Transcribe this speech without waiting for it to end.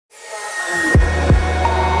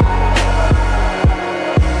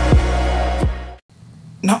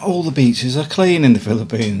not all the beaches are clean in the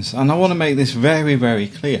Philippines, and I want to make this very, very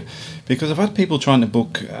clear, because I've had people trying to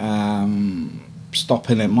book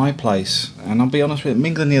stopping at my place, and I'll be honest with you,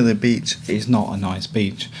 Minganelia Beach is not a nice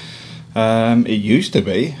beach. It used to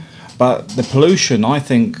be, but the pollution, I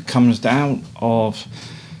think, comes down of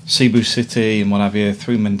Cebu City and what have you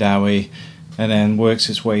through Mandawi, and then works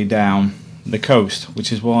its way down the coast,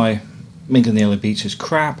 which is why Minganelia Beach is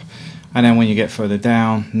crap. And then when you get further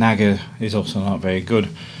down, Naga is also not very good.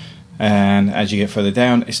 And as you get further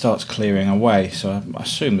down, it starts clearing away. So I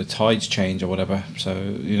assume the tides change or whatever. So,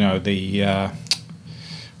 you know, the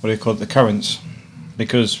what do you call it, the currents.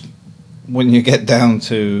 Because when you get down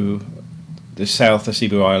to the south of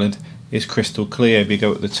Cebu Island, it's crystal clear. If you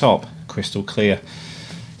go at the top, crystal clear.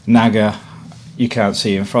 Naga, you can't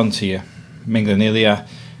see in front of you. Minganelia,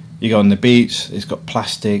 you go on the beach, it's got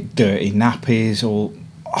plastic, dirty nappies, all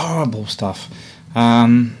horrible stuff.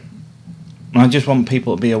 I just want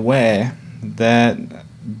people to be aware that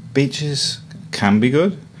beaches can be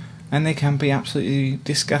good and they can be absolutely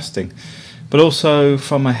disgusting. But also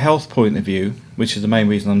from a health point of view, which is the main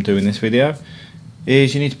reason I'm doing this video,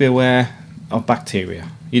 is you need to be aware of bacteria.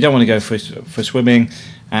 You don't want to go for swimming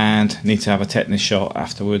and need to have a tetanus shot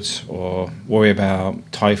afterwards, or worry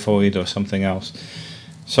about typhoid or something else.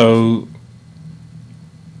 So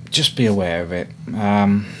just be aware of it.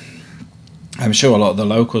 I'm sure a lot of the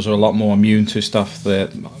locals are a lot more immune to stuff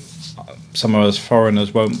that some of us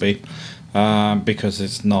foreigners won't be, because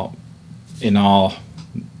it's not in our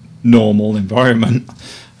normal environment.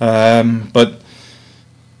 But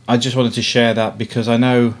I just wanted to share that, because I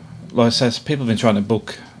know, like I said, people have been trying to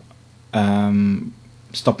book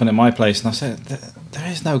stopping at my place, and I said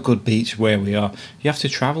there is no good beach where we are. You have to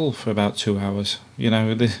travel for about 2 hours. You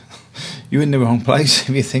know, you're in the wrong place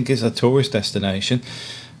if you think it's a tourist destination.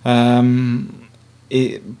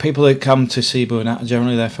 People that come to Cebu are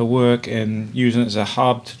generally there for work and using it as a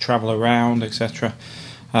hub to travel around, etc.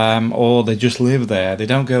 Or they just live there. They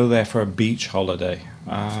don't go there for a beach holiday,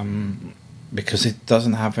 because it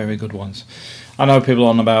doesn't have very good ones. I know people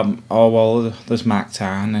on about, oh well, there's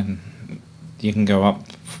Mactan and you can go up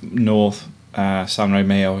north, San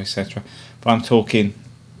Remeo, etc. But I'm talking,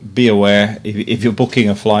 be aware if you're booking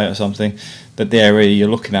a flight or something, that the area you're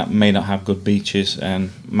looking at may not have good beaches.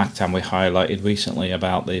 And Mactan, we highlighted recently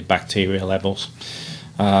about the bacteria levels.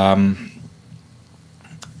 And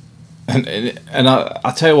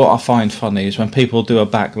I tell you what I find funny is when people do a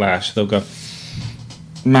backlash, they'll go,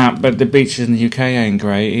 Matt, but the beaches in the UK ain't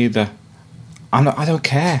great either. I don't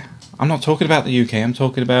care. I'm not talking about the UK. I'm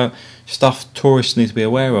talking about stuff tourists need to be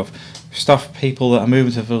aware of, stuff people that are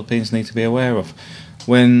moving to the Philippines need to be aware of.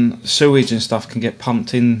 When sewage and stuff can get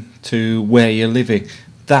pumped into where you're living,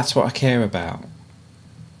 that's what I care about.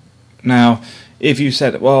 Now, if you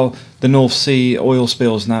said, well, the North Sea oil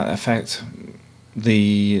spills and that affect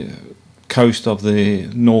the coast of the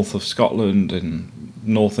north of Scotland and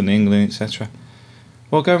northern England, etc.,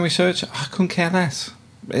 well, go and research it. I couldn't care less.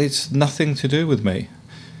 It's nothing to do with me.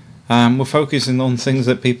 We're focusing on things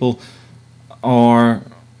that people are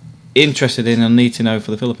interested in and need to know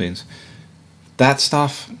for the Philippines. That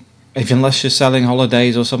stuff, unless you're selling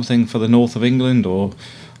holidays or something for the north of England or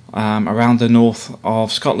around the north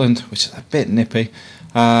of Scotland, which is a bit nippy,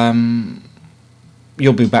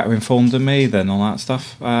 you'll be better informed than me then on that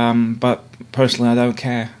stuff. But personally, I don't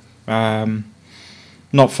care.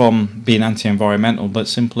 Not from being anti-environmental, but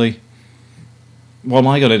simply, what am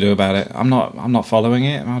I going to do about it? I'm not following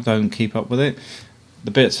it. I don't keep up with it.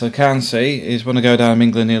 The bits I can see is when I go down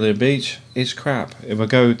Minganelia Beach, it's crap. If I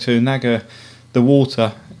go to Naga, the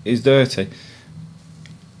water is dirty.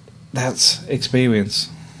 That's experience.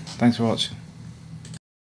 Thanks for watching.